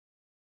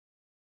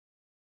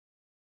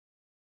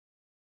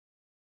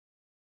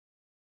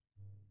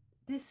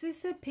This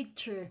is a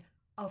picture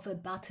of a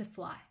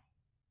butterfly.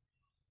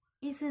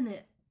 Isn't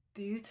it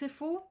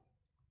beautiful?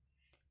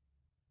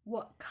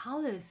 What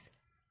colors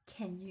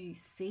can you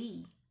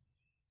see?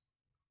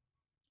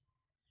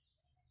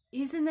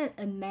 Isn't it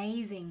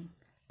amazing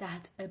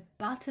that a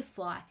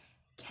butterfly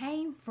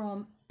came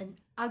from an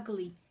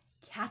ugly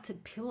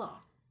caterpillar?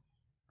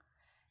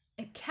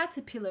 A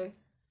caterpillar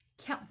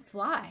can't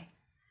fly.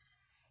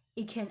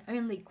 It can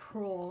only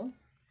crawl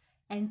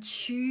and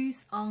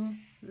chews on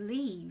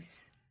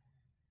leaves.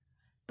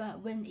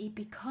 But when it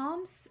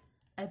becomes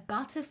a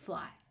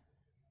butterfly,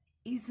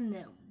 isn't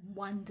it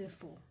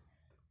wonderful?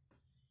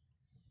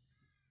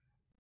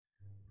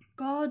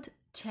 God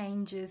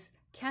changes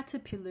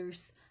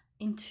caterpillars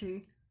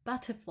into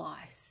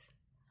butterflies.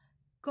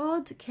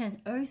 God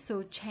can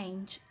also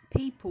change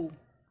people.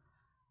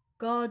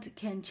 God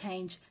can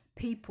change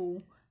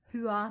people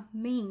who are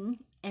mean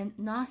and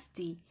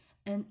nasty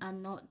and are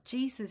not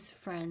Jesus'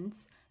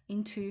 friends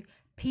into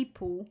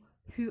people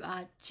who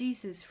are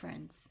Jesus'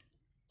 friends.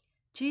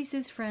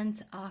 Jesus'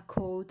 friends are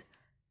called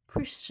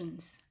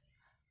Christians.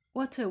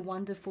 What a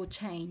wonderful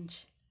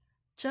change!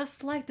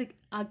 Just like the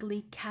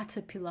ugly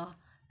caterpillar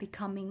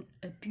becoming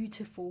a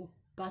beautiful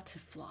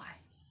butterfly.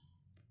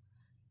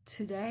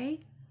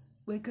 Today,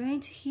 we're going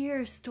to hear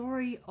a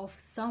story of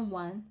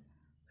someone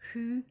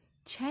who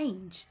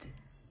changed.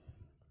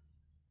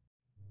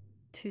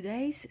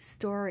 Today's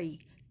story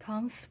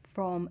comes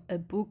from a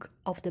book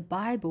of the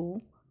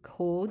Bible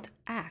called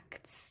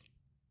Acts.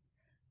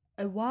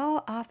 A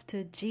while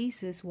after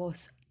Jesus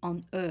was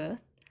on earth,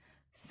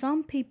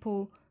 some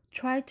people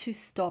tried to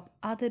stop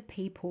other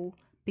people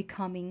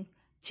becoming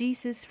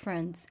Jesus'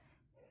 friends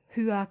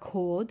who are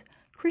called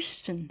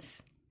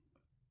Christians.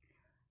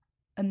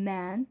 A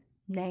man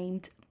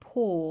named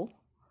Paul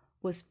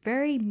was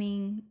very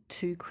mean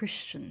to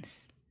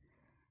Christians.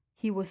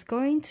 He was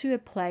going to a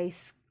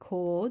place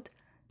called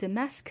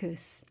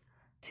Damascus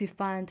to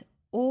find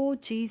all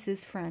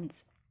Jesus'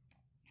 friends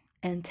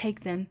and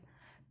take them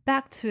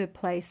back to a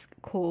place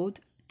called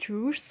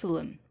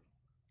Jerusalem.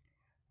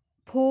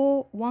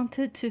 Paul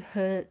wanted to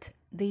hurt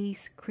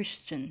these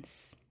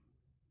Christians.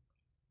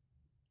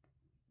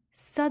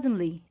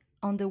 Suddenly,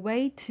 on the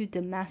way to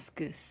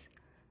Damascus,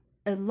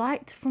 a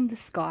light from the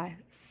sky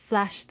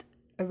flashed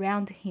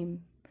around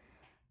him.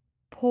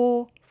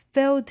 Paul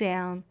fell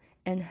down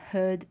and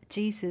heard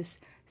Jesus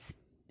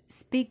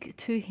speak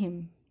to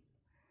him.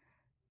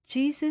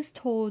 Jesus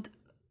told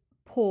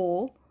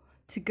Paul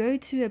to go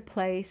to a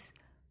place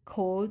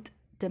called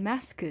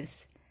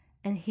Damascus,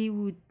 and he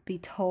would be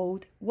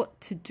told what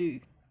to do.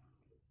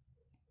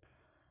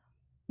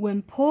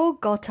 When Paul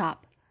got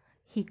up,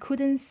 he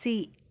couldn't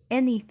see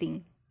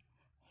anything.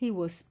 He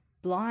was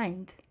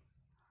blind.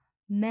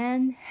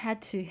 Men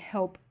had to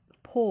help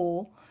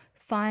Paul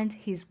find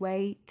his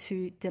way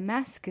to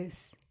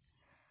Damascus.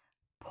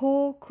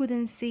 Paul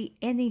couldn't see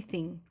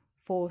anything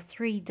for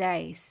 3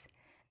 days,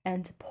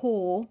 and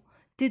Paul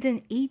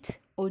didn't eat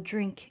or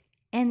drink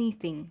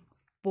anything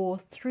for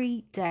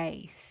 3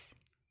 days.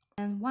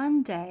 And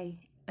one day,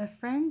 a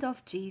friend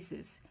of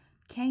Jesus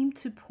came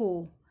to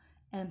Paul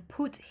and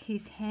put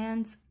his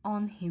hands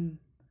on him.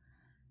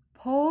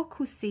 Paul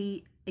could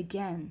see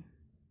again.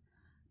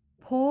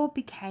 Paul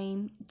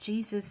became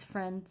Jesus'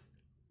 friend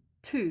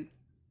too.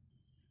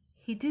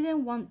 He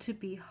didn't want to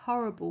be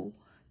horrible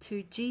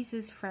to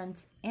Jesus'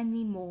 friends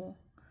anymore.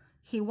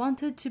 He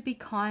wanted to be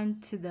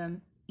kind to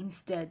them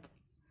instead.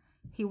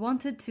 He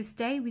wanted to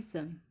stay with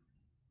them.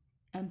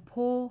 And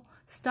Paul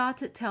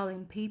started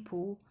telling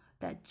people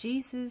that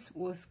Jesus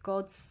was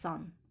God's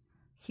son.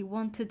 He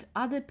wanted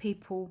other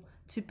people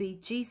to be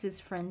Jesus'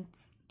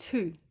 friends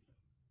too.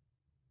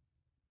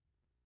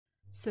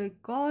 So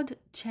God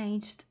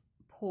changed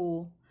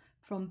Paul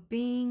from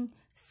being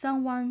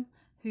someone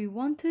who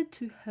wanted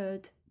to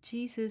hurt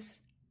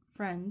Jesus'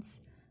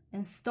 friends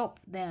and stop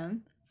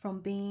them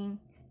from being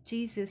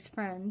Jesus'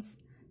 friends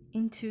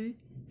into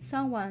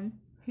someone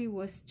who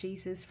was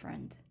Jesus'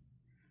 friend.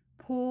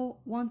 Paul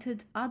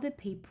wanted other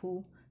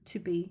people to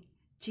be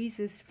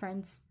Jesus'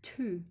 friends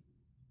too.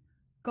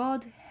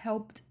 God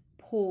helped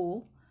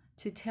Paul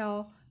to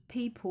tell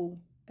people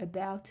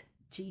about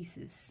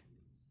Jesus.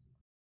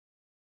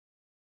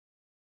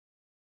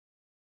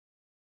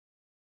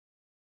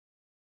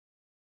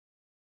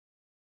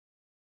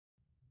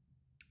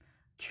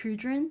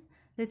 Children,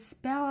 let's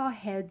bow our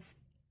heads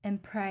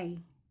and pray.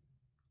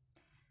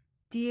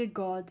 Dear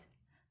God,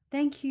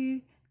 thank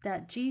you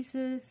that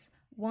Jesus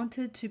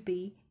wanted to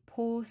be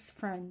Paul's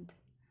friend.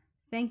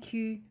 Thank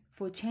you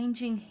for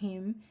changing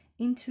him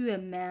into a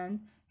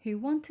man who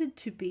wanted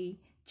to be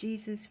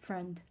Jesus'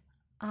 friend.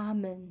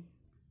 Amen.